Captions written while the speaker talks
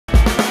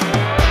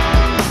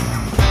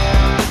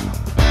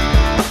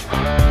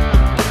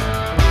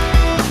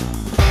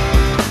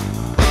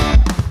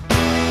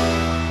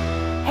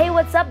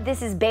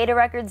this is Beta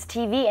Records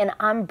TV, and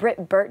I'm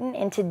Britt Burton,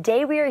 and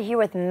today we are here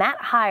with Matt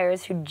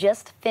Hires, who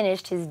just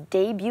finished his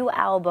debut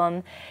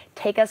album,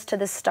 Take Us to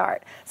the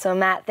Start. So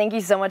Matt, thank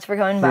you so much for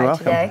coming by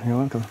today. You're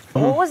welcome.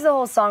 What was the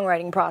whole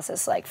songwriting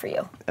process like for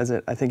you?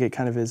 I think it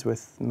kind of is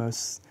with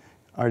most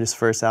artists'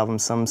 first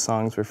albums. Some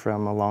songs were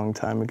from a long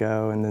time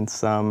ago, and then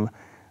some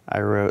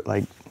I wrote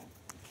like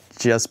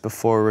just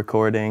before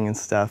recording and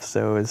stuff,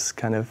 so it was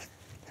kind of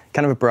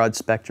a broad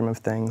spectrum of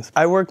things.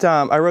 I wrote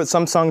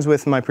some songs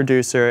with my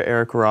producer,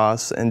 Eric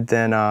Ross, and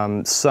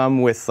then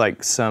some with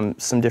like some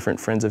different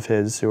friends of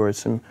his who are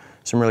some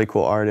really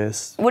cool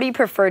artists. What do you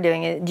prefer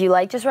doing? Do you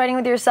like just writing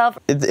with yourself?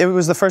 It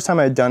was the first time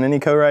I had done any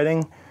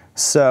co-writing,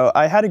 so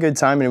I had a good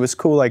time, and it was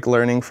cool like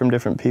learning from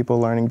different people,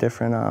 learning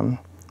different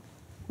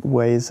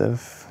ways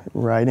of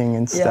writing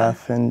and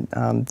stuff, and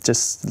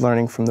just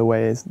learning from the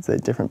ways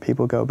that different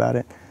people go about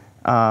it.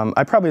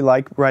 I probably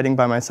like writing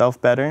by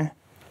myself better.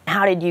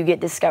 How did you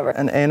get discovered?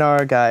 An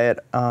A&R guy at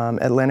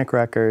Atlantic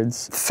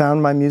Records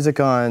found my music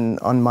on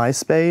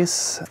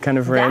MySpace, kind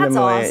of randomly.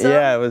 That's awesome.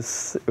 Yeah,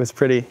 it was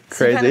pretty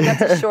crazy. So you kind of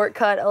got to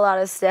shortcut a lot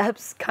of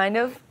steps, kind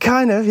of?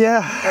 Kind of,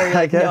 yeah. Or you're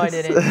like, no, I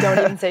didn't. Don't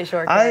even say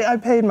shortcut. I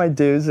paid my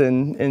dues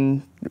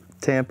in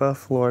Tampa,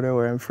 Florida,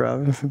 where I'm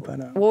from.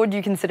 But, what would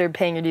you consider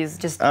paying your dues?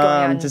 Just going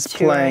on just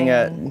touring playing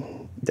at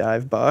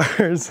dive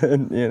bars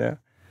and, you know.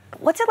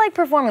 What's it like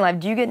performing live?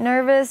 Do you get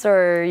nervous,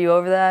 or are you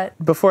over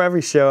that? Before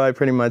every show, I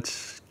pretty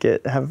much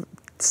have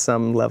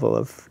some level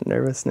of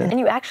nervousness.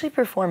 And you actually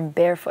perform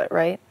barefoot,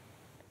 right?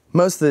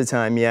 Most of the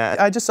time, yeah.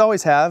 I just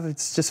always have. It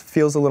just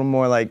feels a little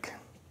more like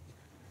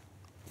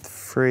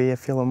free. I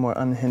feel a little more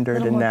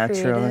unhindered and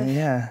natural.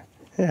 Creative.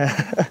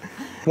 Yeah.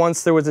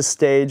 Once there was a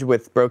stage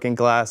with broken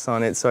glass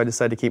on it, so I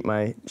decided to keep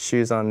my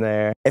shoes on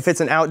there. If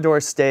it's an outdoor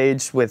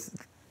stage with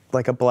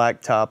like a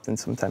black top, then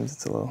sometimes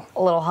it's a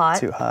little hot.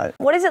 Too hot.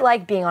 What is it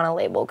like being on a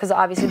label? Because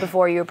obviously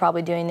before you were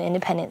probably doing the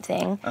independent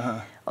thing.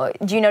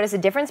 Do you notice a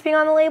difference being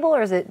on the label,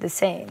 or is it the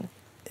same?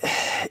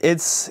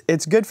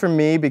 It's good for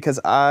me because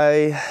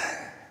I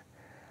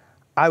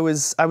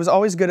was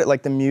always good at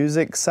like the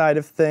music side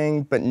of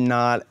thing, but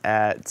not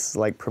at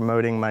like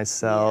promoting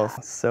myself.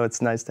 Yeah. So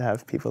it's nice to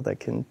have people that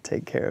can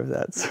take care of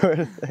that sort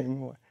of thing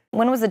more.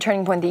 When was the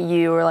turning point that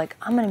you were like,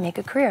 I'm gonna make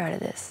a career out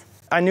of this?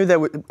 I knew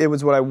that it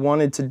was what I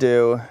wanted to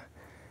do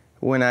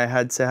when I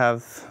had to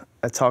have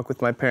a talk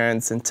with my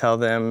parents and tell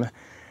them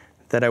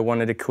that I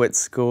wanted to quit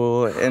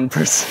school and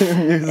pursue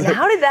music. And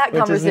how did that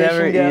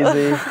conversation go? Which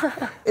is never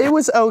easy. It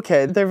was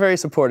okay. They're very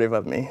supportive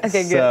of me.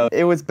 Okay, good. So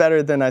it was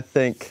better than I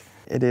think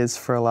it is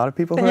for a lot of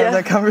people who have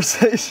that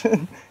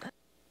conversation.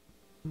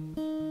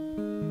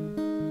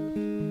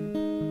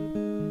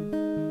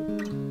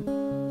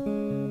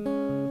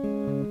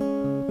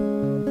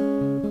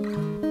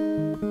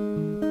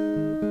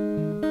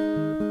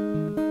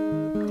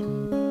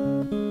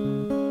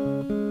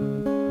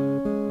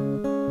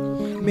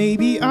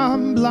 Maybe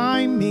I'm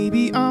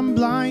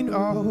blind,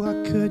 oh, I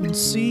couldn't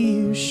see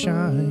you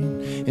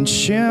shine and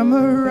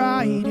shimmer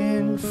right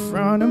in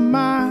front of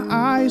my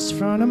eyes,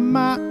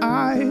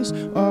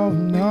 oh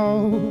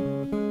no.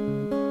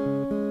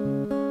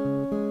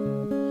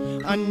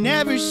 I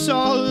never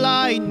saw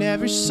light,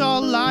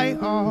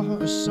 oh,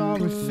 I saw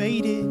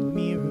faded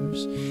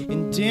mirrors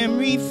and dim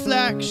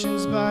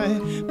reflections, but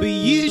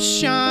you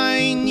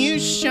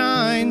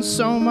shine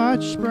so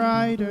much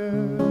brighter,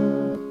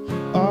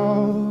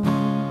 oh.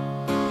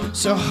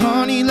 So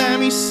honey, let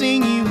me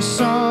sing you a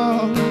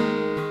song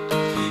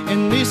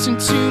and listen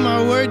to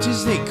my words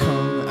as they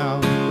come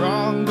out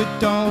wrong, but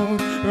don't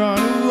run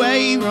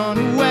away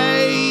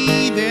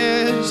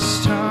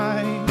this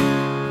time.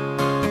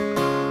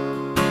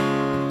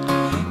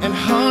 And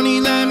honey,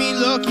 let me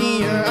look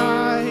in your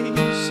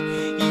eyes.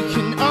 You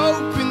can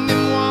open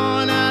them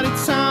one at a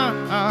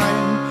time,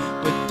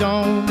 but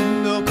don't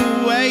look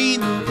away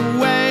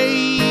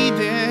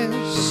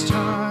this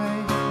time.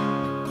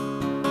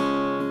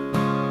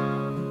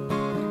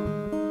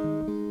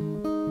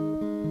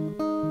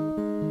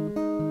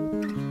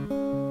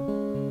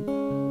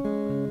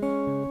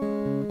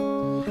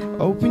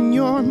 Open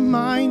your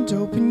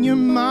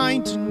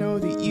mind to know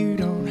that you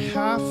don't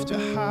have to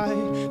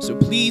hide. So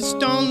please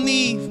don't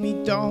leave me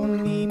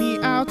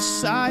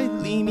outside,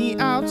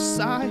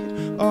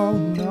 oh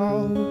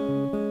no.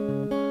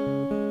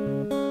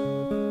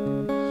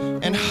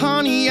 And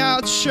honey,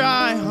 I'll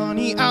try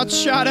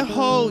to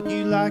hold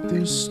you like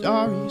the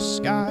starry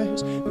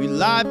skies we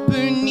lie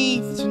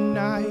beneath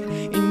tonight.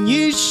 And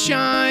you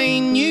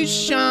shine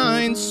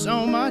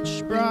so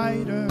much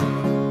brighter,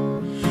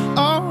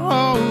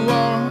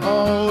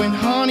 oh, and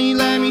honey,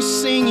 let me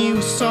sing you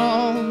a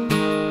song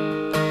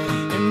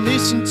and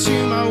listen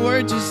to my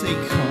words as they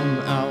come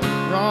out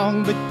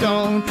wrong, but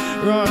don't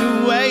run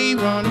away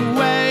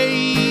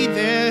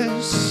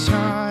this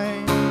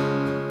time.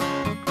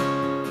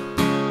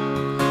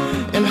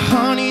 And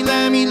honey,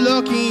 let me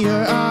look in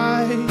your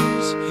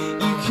eyes.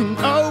 You can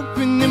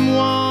open them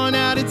one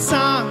at a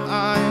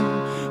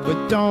time,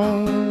 but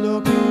don't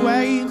look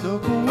away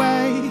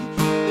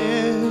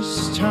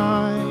this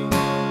time.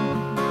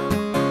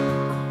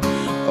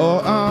 or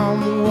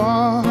I'm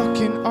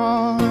walking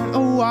on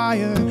a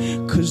wire,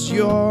 'cause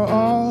you're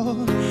all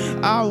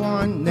I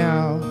want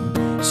now.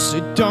 So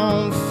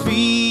don't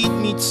feed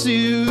me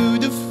to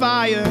the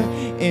fire,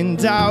 and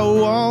I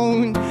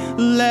won't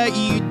let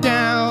you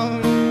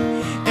down.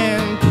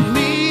 And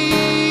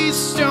please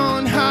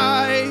don't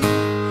hide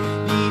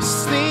these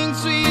things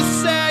we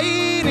say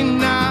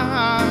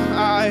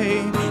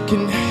tonight,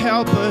 can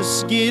help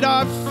us get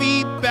our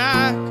feet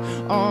back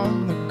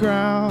on the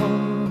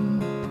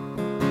ground.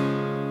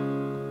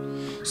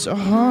 So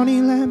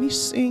honey, let me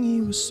sing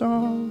you a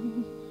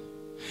song,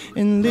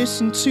 and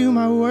listen to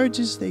my words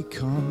as they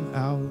come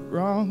out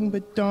wrong.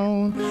 But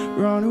don't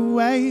run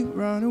away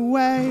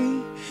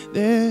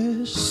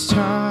this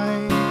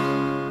time.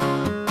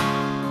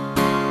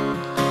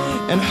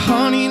 And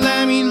honey,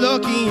 let me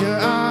look in your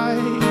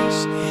eyes.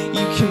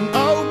 You can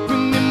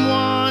open them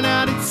one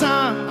at a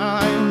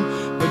time,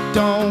 but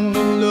don't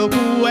look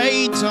away,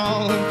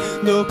 don't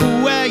look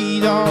away,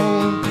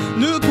 don't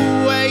look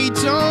away,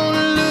 don't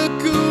look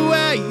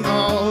away.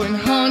 Oh, and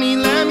honey,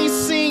 let me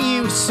sing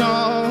you a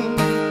song,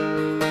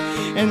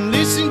 and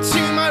listen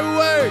to my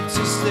words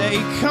as they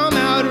come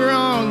out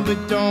wrong. But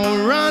don't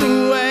run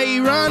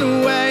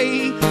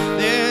away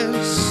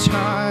this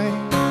time.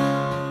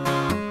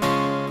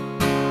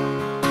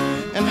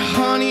 And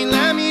honey,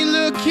 let me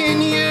look in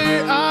your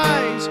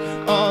eyes.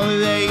 Oh,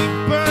 they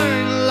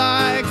burn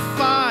like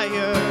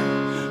fire.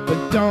 But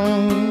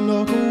don't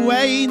look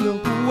away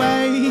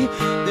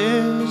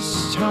this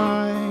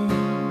time.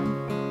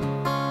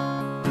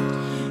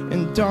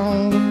 And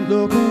don't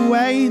look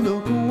away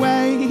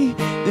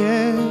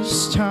this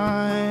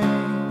time.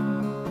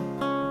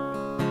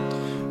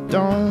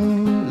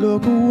 Don't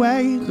look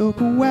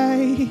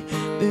away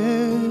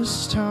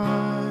this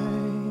time.